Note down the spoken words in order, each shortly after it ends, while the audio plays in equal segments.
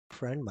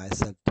friend,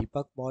 myself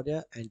Deepak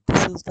Maurya, and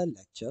this is the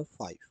lecture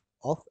 5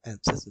 of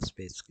ANSYS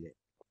Spaceclaim.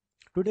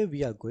 Today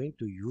we are going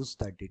to use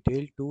the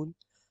detail tool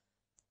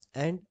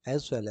and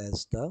as well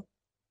as the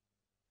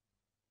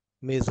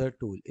measure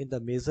tool. In the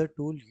measure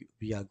tool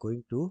we are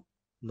going to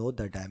know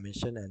the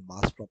dimension and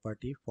mass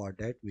property. For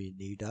that we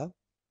need a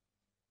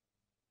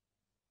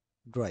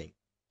drawing.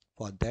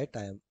 For that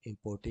I am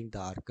importing the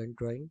Archon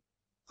drawing,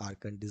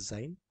 Archon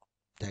design,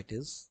 that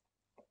is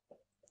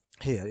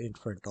here in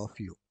front of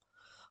you.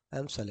 I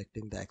am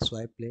selecting the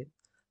XY plane.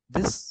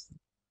 This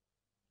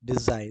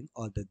design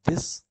or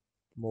this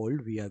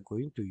mold we are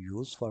going to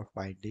use for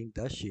finding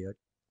the shear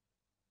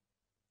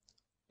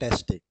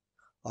testing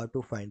or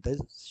to find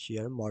the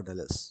shear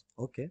modulus.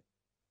 Okay,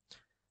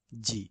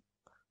 G.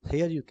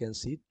 Here you can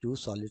see two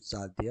solids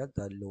are there,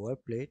 the lower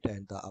plate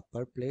and the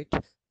upper plate.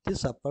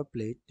 This upper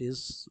plate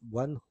is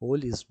one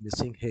hole is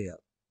missing here.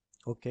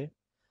 Okay,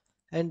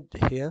 and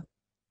here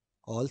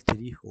all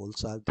three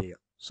holes are there.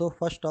 So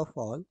first of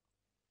all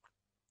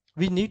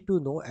we need to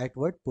know at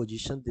what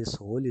position this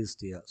hole is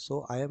there.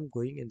 So I am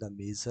going in the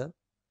measure.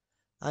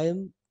 I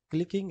am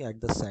clicking at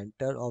the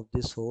center of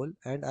this hole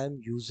and I am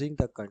using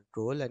the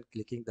control and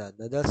clicking the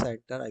another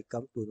center. I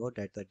come to know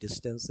that the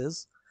distance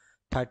is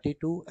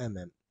 32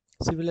 mm.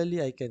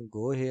 Similarly, I can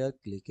go here,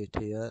 click it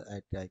here,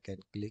 and I can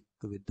click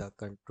with the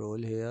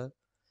control here.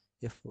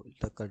 If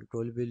the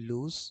control will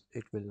lose,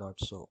 it will not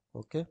show.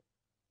 Okay.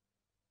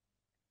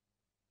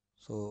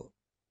 So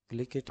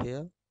click it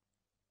here.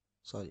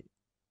 Sorry.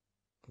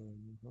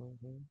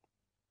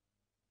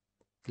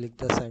 Click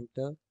the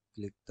center,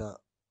 click the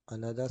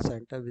another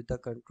center with the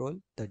control,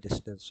 the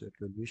distance it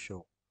will be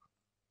shown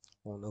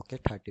on. Okay,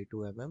 32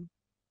 mm.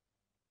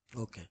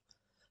 Okay,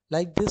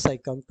 like this I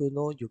come to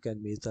know you can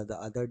measure the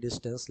other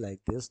distance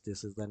like this.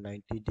 This is the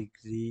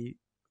 90°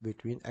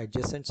 between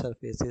adjacent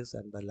surfaces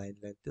and the line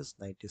length is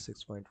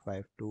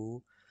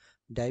 96.52.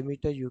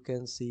 Diameter you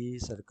can see,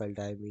 circle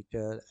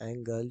diameter,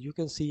 angle you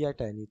can see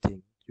at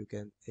anything. You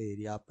can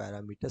area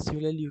parameter.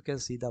 Similarly you can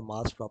see the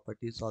mass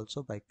properties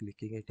also by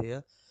clicking it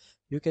here.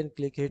 You can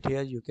click it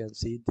here, you can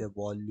see the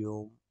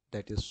volume,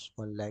 that is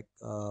 1 lakh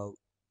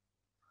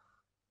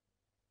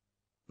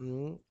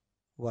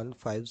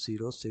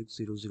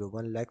 150,600,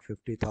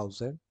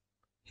 1,50,000.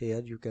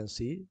 Here you can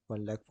see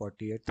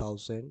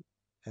 1,48,000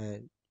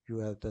 and you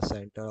have the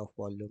center of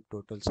volume,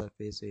 total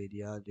surface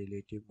area,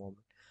 relative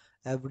moment,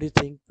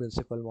 everything,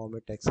 principal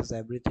moment, axis,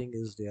 everything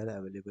is there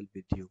available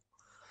with you.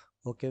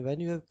 Okay, when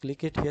you have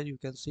click it here you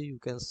can see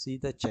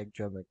the check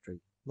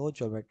geometry. No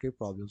geometry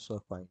problems were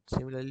found.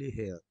 Similarly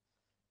here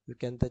you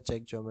can the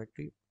check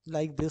geometry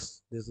like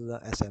this. This is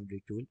the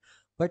assembly tool,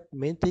 but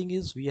main thing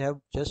is we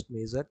have just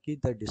measured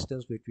the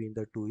distance between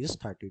the two is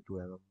 32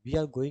 mm. We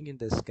are going in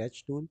the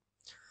sketch tool.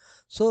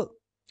 So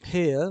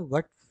here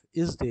what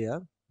is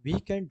there, we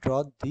can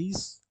draw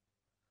these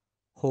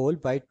hole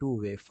by two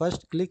way.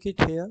 First click it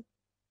here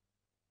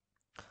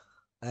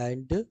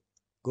and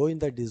go in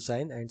the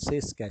design and say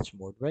sketch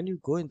mode. When you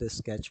go in the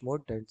sketch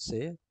mode and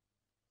say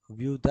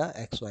view the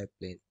XY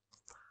plane,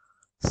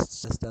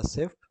 press the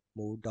shift,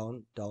 move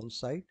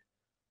downside.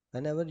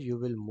 Whenever you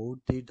will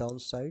move the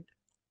downside,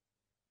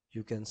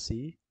 you can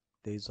see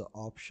there is an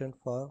option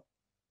for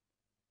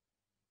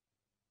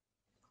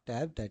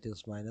tab, that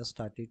is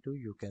 -32.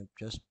 You can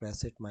just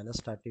press it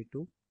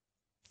 -32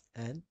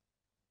 and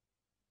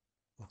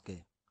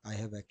okay, I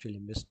have actually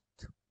missed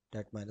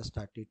that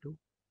 -32,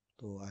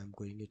 so I am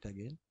going it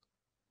again.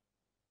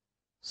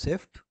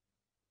 Shift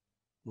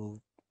move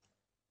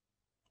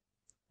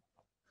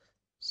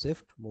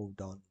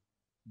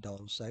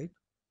downside.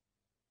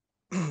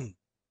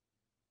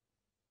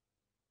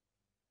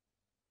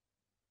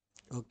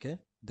 Okay,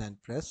 then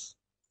press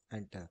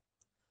enter.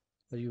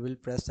 So you will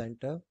press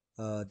enter.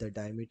 The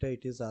diameter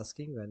it is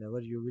asking.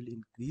 Whenever you will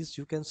increase,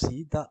 you can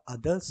see the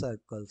other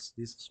circles,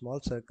 these small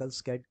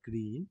circles get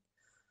green.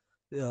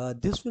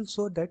 This will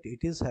show that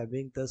it is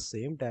having the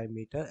same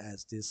diameter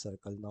as this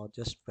circle. Now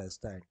just press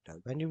the enter.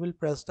 When you will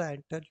press the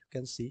enter,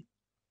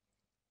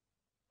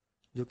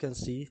 you can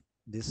see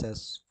this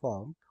has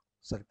formed,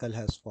 circle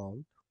has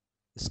formed,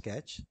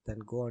 sketch. Then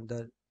go on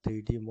the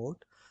 3D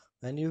mode.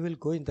 When you will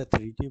go in the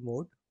 3D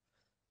mode,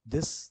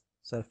 this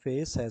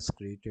surface has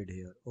created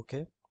here.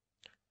 Okay,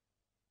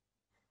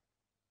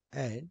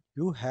 and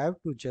you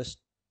have to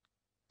just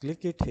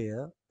click it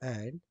here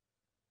and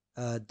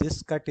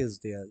this cut is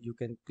there. You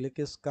can click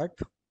is cut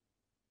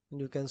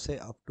and you can say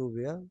up to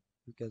where,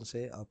 you can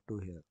say up to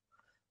here.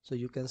 So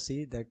you can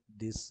see that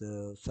this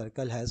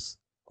circle has,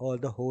 or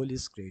the hole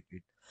is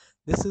created.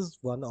 This is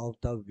one of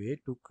the way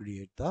to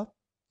create the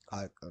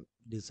icon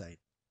design.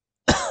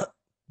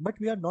 But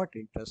we are not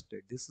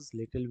interested, this is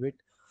little bit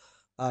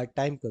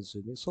time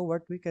consuming. So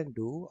what we can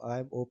do, I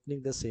am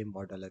opening the same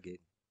model again,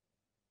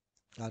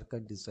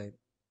 icon design,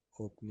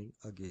 opening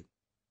again.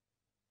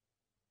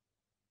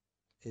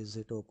 Is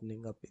it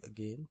opening up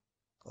again?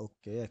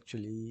 Okay,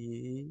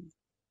 actually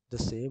the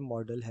same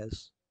model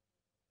has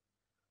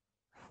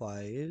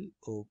file,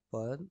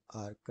 open,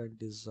 Archon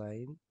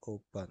design,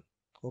 open.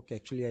 Okay,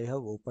 actually I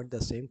have opened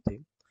the same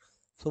thing.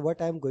 So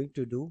what I am going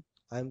to do,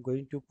 I'm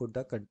going to put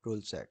the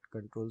control set,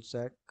 control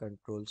set,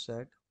 control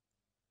set,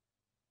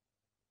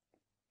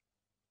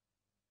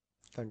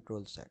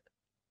 control set.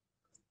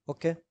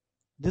 Okay,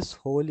 this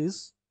hole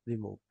is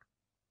removed.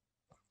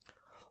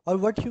 Or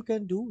what you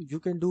can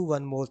do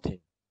one more thing.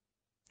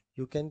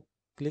 You can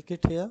click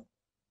it here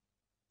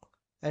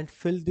and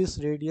fill this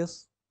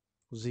radius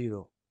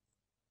 0.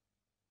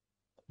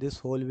 This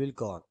hole will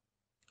gone.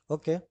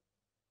 Okay.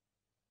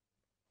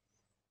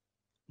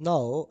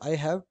 Now I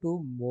have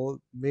to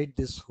make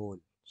this hole.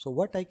 So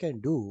what I can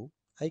do,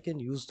 I can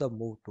use the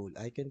move tool.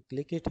 I can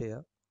click it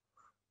here,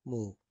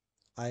 move.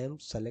 I am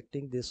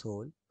selecting this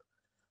hole.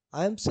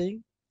 I am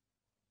saying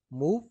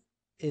move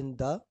in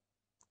the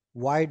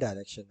y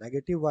direction,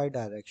 negative y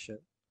direction,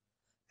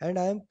 and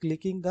I am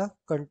clicking the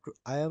control.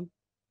 I am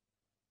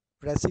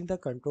pressing the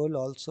control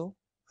also.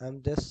 I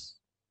am just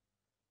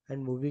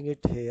and moving it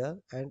here,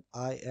 and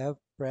I have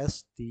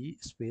pressed the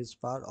space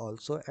bar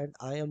also, and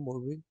I am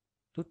moving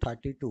to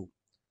 32.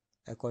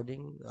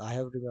 According I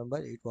have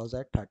remembered it was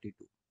at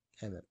 32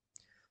 mm.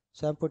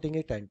 So I'm putting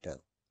it enter.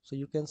 So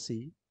you can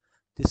see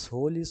this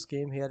hole is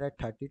came here at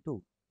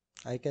 32.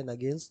 I can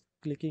again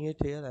clicking it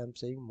here. I'm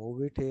saying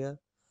move it here,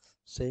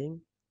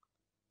 saying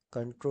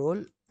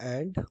control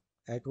and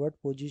at what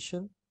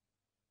position,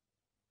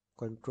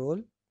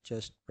 control,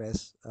 just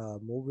press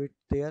move it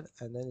there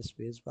and then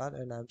space bar,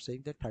 and I'm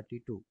saying that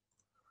 32.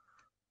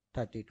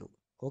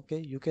 Okay,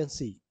 you can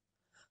see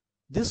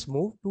this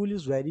move tool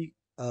is very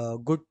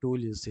good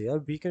tool is here.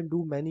 We can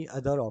do many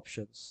other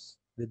options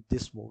with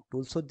this move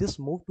tool. So this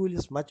move tool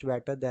is much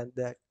better than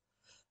that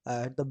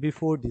the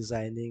before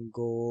designing,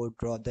 go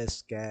draw the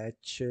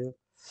sketch,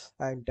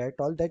 and that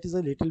all that is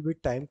a little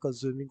bit time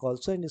consuming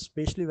also, and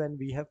especially when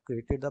we have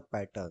created the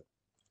pattern.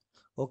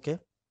 Okay,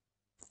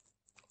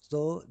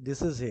 so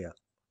this is here,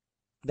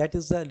 that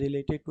is the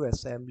related to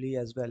assembly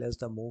as well as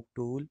the move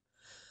tool.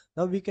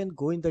 Now we can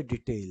go in the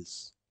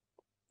details.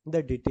 In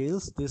the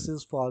details, this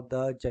is for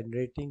the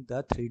generating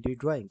the 3D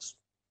drawings.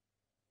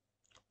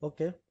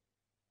 Okay,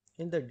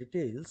 in the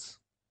details,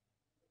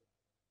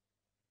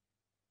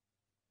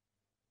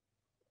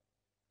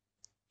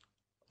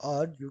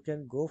 or you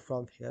can go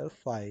from here,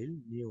 file,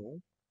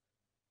 new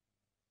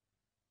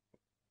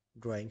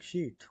drawing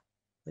sheet.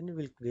 When you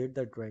will create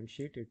the drawing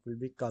sheet, it will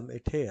become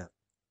it here,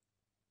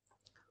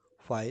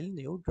 file,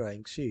 new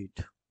drawing sheet.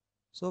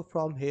 So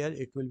from here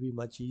it will be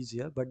much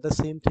easier, but the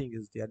same thing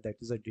is there, that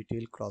is a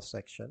detailed cross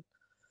section.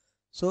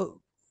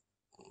 So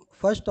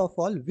first of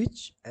all,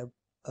 which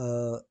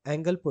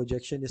angle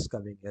projection is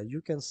coming here?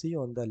 You can see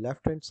on the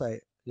left hand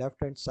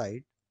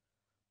side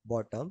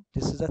bottom,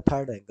 this is a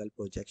third angle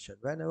projection.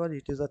 Whenever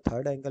it is a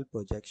third angle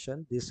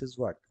projection, this is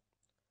what,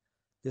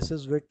 this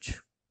is which,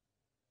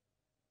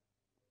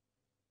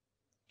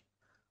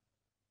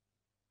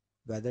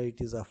 whether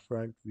it is a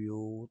front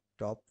view,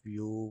 top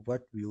view,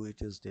 what view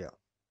it is there.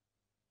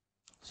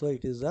 So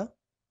it is a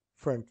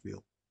front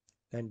view,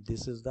 and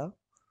this is the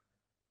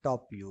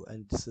top view,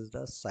 and this is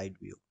the side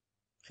view,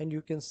 and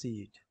you can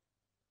see it.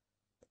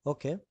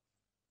 Okay,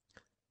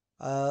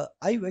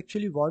 I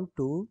actually want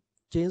to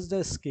change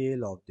the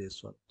scale of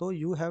this one, so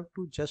you have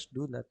to just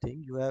do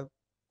nothing. You have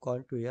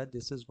gone to here,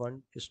 this is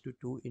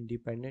 1:2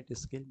 independent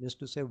scale, means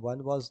to say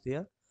one was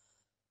there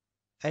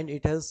and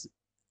it has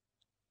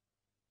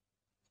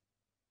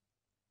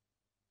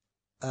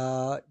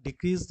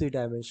decreased the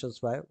dimensions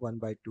by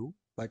 1/2,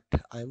 but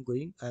I'm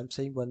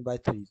saying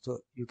 1/3, so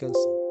you can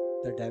see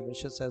the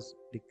dimensions has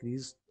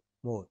decreased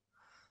more.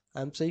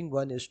 I'm saying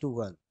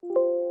 1:1.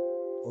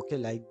 Okay,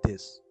 like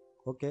this.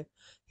 Okay,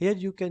 here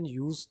you can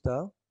use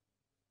the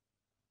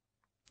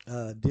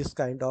this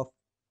kind of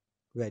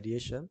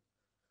variation,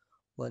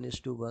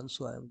 1:1.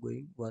 So I'm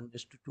going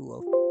 1:2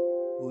 of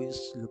 2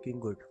 is looking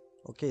good.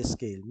 Okay,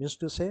 scale means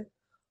to say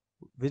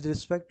with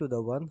respect to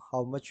the one,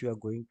 how much you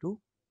are going to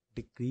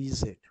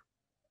decrease it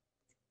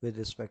with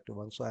respect to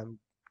one. So I'm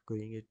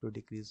going it to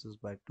decreases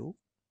by 2.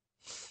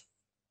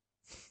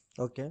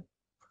 Okay,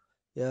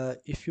 yeah,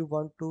 if you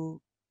want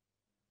to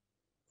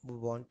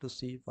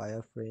see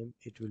wireframe,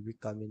 it will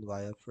become in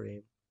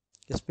wireframe.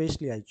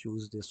 Especially I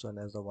choose this one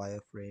as a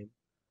wireframe.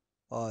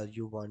 Or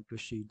you want to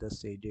see the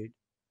shaded,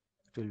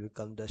 it will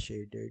become the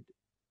shaded.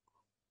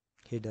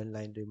 Hidden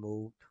line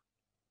removed,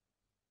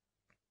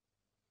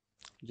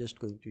 just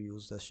going to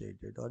use the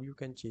shaded. Or you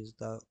can change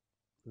the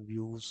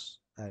views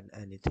and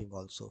anything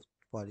also.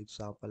 For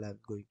example, I'm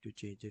going to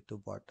change it to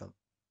bottom.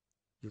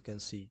 You can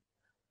see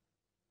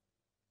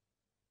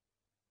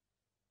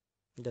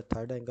the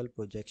third angle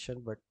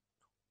projection, but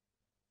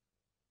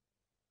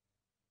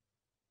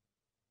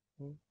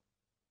hmm,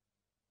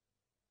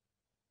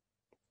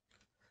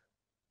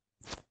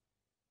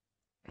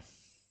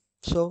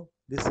 so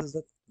this is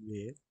the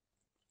way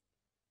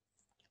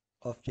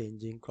of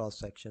changing cross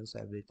sections,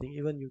 everything.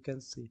 Even you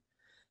can see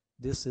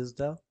this is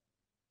the,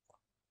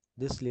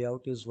 this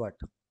layout is what,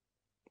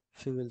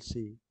 if you will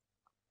see,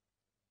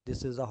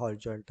 this is a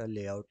horizontal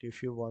layout.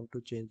 If you want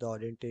to change the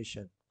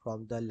orientation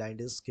from the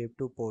landscape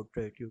to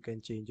portrait, you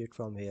can change it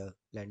from here,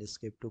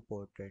 landscape to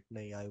portrait.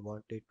 No, I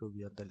want it to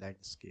be on the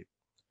landscape.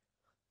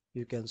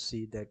 You can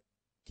see that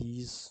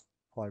these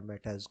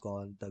format has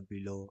gone the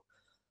below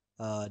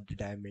the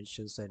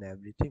dimensions and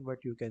everything,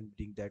 but you can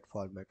bring that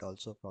format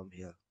also from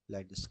here,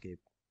 landscape.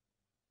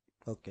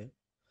 Okay,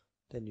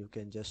 then you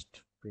can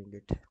just bring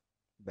it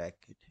back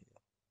it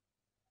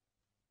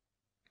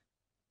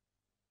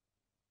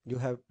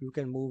here. You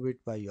can move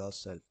it by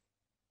yourself.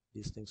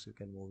 These things you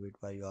can move it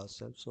by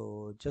yourself,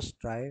 so just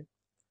try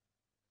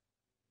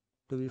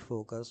to be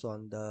focused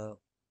on the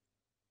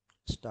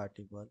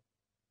starting one.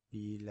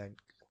 Peel and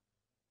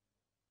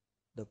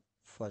the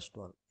first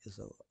one is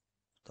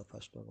the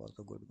first one was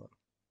the good one.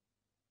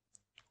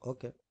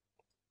 Okay,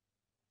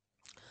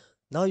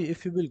 now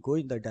if you will go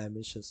in the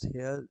dimensions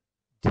here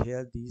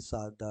these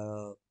are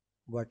the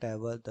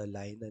whatever the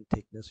line and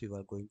thickness you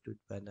are going to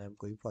when I'm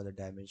going for the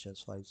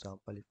dimensions. For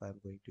example, if I'm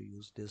going to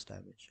use this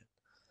dimension,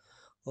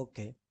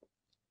 okay,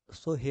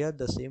 so here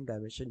the same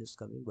dimension is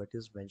coming but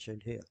is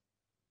mentioned here.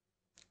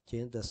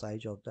 Change the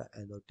size of the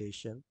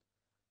annotation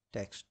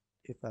text.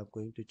 If I'm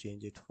going to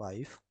change it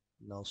 5,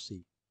 now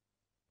see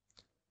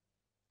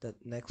the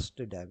next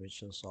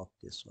dimensions of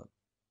this one.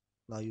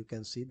 Now you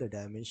can see the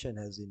dimension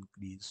has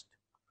increased.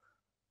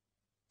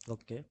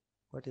 Okay,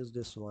 what is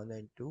this 1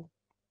 and 2?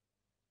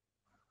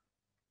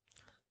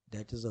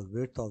 That is the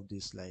width of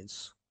these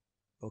lines.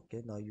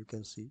 Okay, now you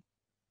can see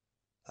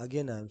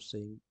again I am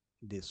saying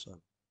this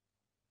one.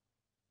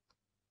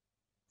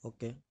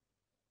 Okay,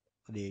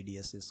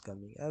 radius is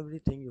coming,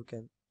 everything you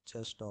can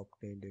just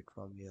obtain it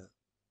from here.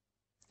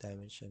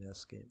 Dimension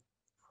has came.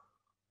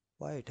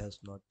 Why it has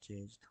not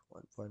changed?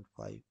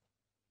 1.5,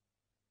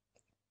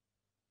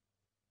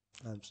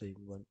 I'm saying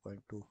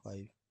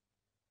 1.25.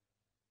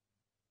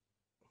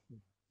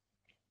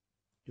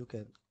 You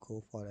can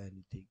go for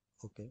anything.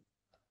 Okay,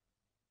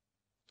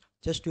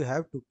 just you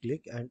have to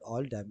click and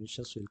all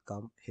dimensions will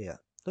come here.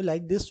 So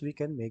like this we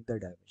can make the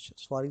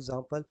dimensions. For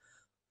example,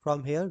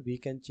 from here we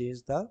can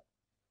change the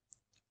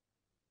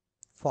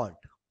font,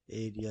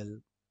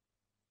 Arial.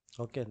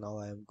 Okay, now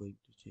I am going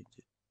to change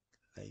it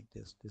like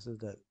this. This is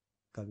the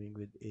coming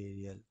with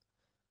Arial.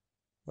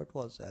 What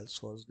was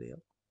else was there?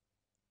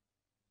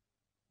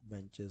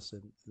 Benches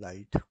and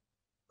light.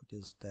 What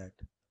is that?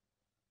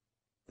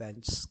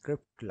 Bench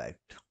script light.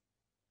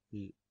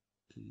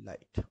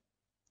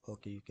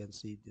 Okay, you can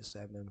see this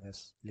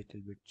has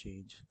little bit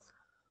change.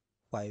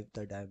 5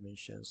 the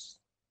dimensions.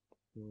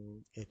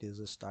 It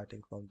is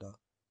starting from the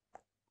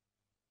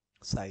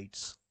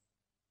sides.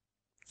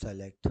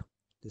 Select.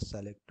 The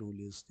select tool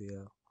is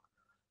there.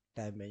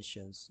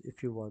 Dimensions.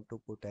 If you want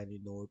to put any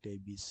note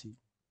ABC,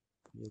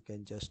 you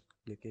can just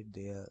click it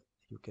there.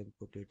 You can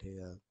put it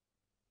here.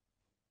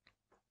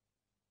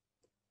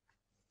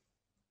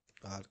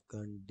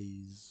 Archon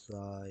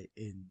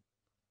design.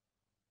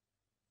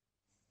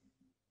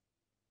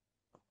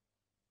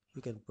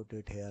 You can put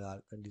it here,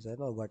 Archon design,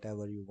 or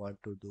whatever you want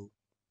to do.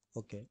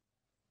 Okay,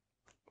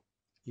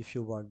 if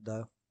you want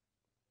the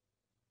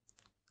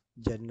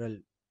general,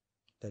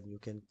 then you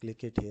can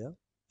click it here.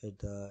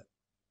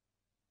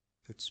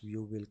 Its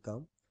view will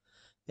come,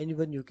 and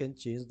even you can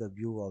change the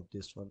view of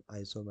this one.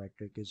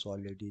 Isometric is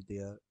already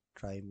there.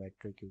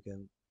 Trimetric you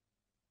can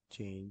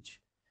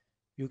change.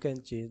 You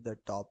can change the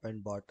top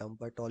and bottom,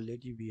 but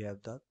already we have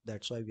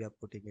that's why we are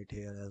putting it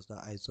here as the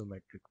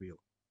isometric view,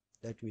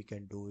 that we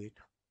can do it.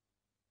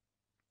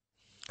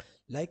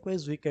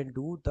 Likewise, we can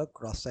do the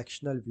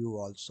cross-sectional view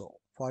also.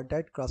 For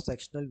that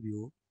cross-sectional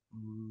view,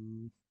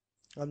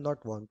 I'm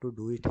not want to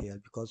do it here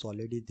because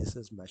already this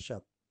is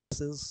mashup.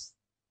 This is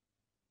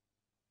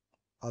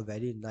a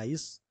very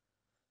nice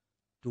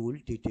tool,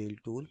 detail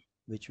tool,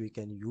 which we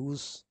can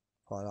use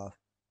for our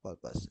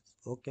purposes.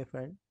 Okay,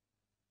 friend.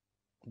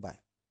 Bye.